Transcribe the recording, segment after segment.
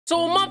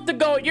So a month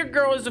ago, your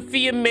girl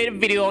Sophia made a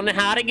video on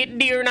how to get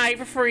deer night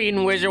for free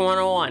in Wizard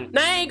 101.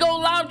 Now, I ain't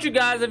gonna lie with you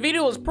guys, the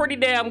video was pretty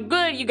damn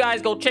good. You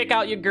guys go check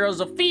out your girl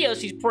Sophia,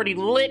 she's pretty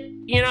lit.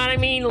 You know what I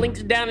mean?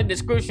 Links down in the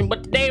description.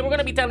 But today, we're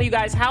gonna be telling you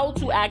guys how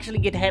to actually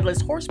get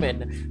Headless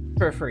Horseman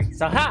for free.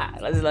 So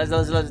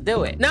let's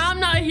do it. Now, I'm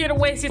not here to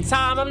waste your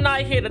time. I'm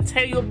not here to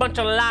tell you a bunch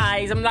of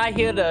lies. I'm not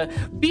here to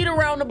beat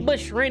around the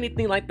bush or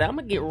anything like that. I'm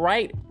gonna get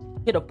right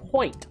to the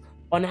point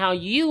on how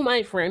you,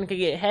 my friend, can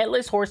get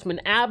Headless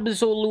Horseman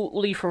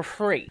absolutely for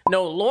free.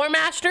 No lore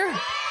master,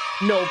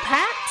 no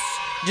packs,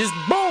 just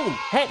boom,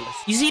 Headless.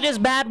 You see this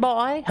bad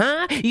boy,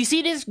 huh? You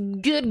see this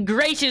good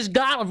gracious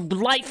god of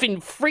life and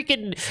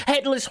freaking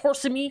Headless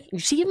Horseman? You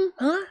see him,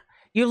 huh?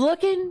 You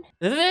looking?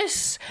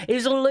 This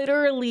is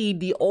literally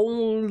the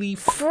only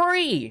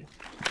free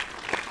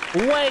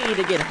way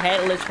to get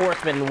Headless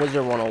Horseman in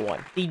Wizard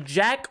 101. The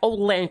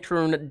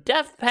𝙎𝙊𝙍𝙍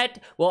death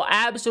pet will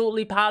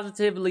absolutely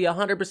positively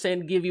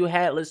 100% give you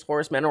Headless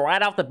Horseman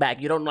right off the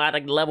back. You don't know how to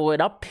level it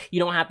up.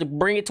 You don't have to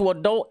bring it to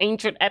adult,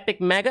 ancient,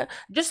 epic, mega.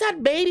 Just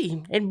that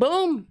baby and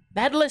boom,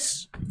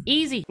 Headless.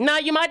 Easy. Now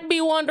you might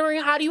be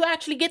wondering, how do you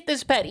actually get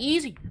this pet?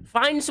 Easy.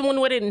 Find someone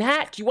with it and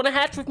hatch. You want to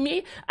hatch with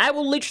me? I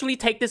will literally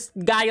take this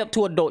guy up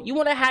to adult. You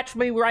want to hatch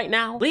with me right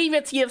now? Leave a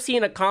TFC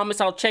in the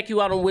comments. I'll check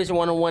you out on Wizard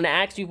 101.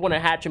 Ask you if you want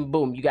to hatch and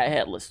boom, you got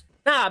Headless.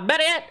 Nah,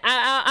 better yet,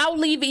 I'll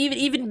leave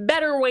even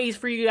better ways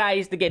for you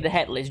guys to get the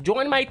Headless.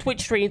 Join my Twitch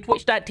stream,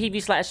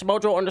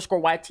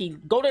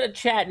 twitch.tv/smojo_YT. Go to the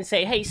chat and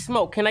say, hey,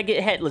 Smoke, can I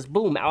get Headless?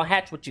 Boom, I'll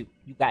hatch with you.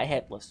 You got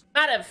Headless.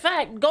 Matter of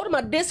fact, go to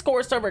my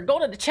Discord server. Go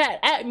to the chat,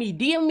 at me,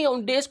 DM me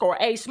on Discord.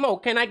 Hey,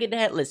 Smoke, can I get the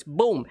Headless?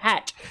 Boom,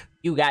 hatch.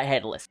 You got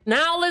Headless.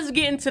 Now let's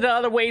get into the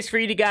other ways for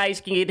you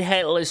guys can get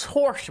Headless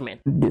Horseman.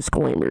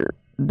 Disclaimer,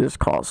 this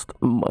costs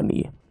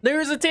money.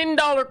 There's a $10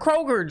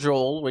 Kroger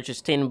Joel, which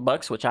is 10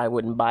 bucks, which I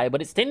wouldn't buy,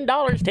 but it's $10,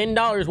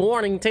 $10,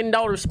 warning,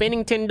 $10,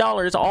 spending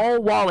 $10,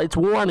 all wallets,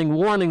 warning,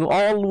 warning,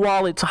 all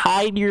wallets,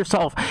 hide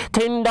yourself,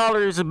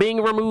 $10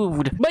 being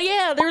removed. But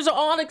yeah, there's an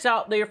Onyx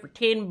out there for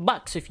 10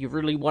 bucks if you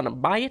really want to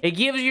buy it. It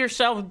gives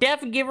yourself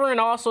Death Giver and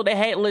also the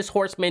Headless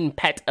Horseman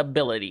pet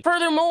ability.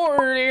 Furthermore,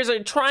 there's a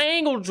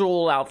Triangle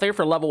Jewel out there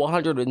for level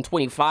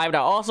 125 that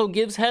also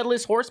gives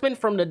Headless Horseman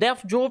from the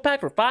Death Jewel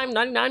pack for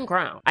 5.99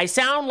 crown. I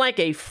sound like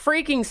a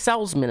freaking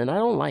salesman and I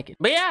don't like it.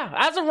 But yeah,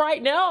 as of right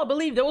now, I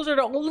believe those are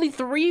the only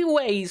 3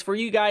 ways for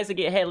you guys to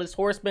get Headless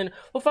Horseman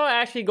without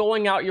actually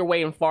going out your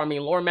way and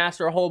farming Lore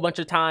Master a whole bunch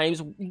of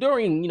times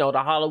during, you know,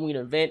 the Halloween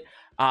event.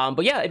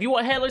 But yeah, if you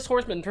want Headless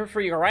Horseman for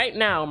free right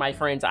now, my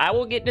friends, I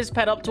will get this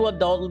pet up to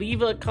adult.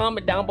 Leave a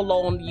comment down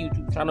below on the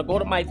YouTube channel. Go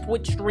to my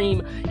Twitch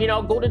stream, you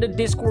know, go to the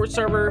Discord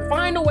server.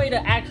 Find a way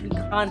to actually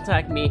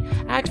contact me.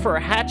 Ask for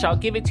a hatch, I'll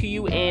give it to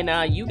you.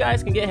 And you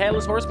guys can get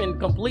Headless Horseman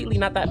completely,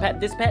 not that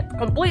pet, this pet,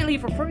 completely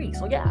for free.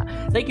 So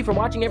yeah, thank you for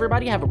watching,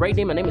 everybody. Have a great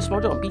day. My name is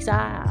Smojo, and peace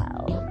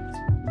out.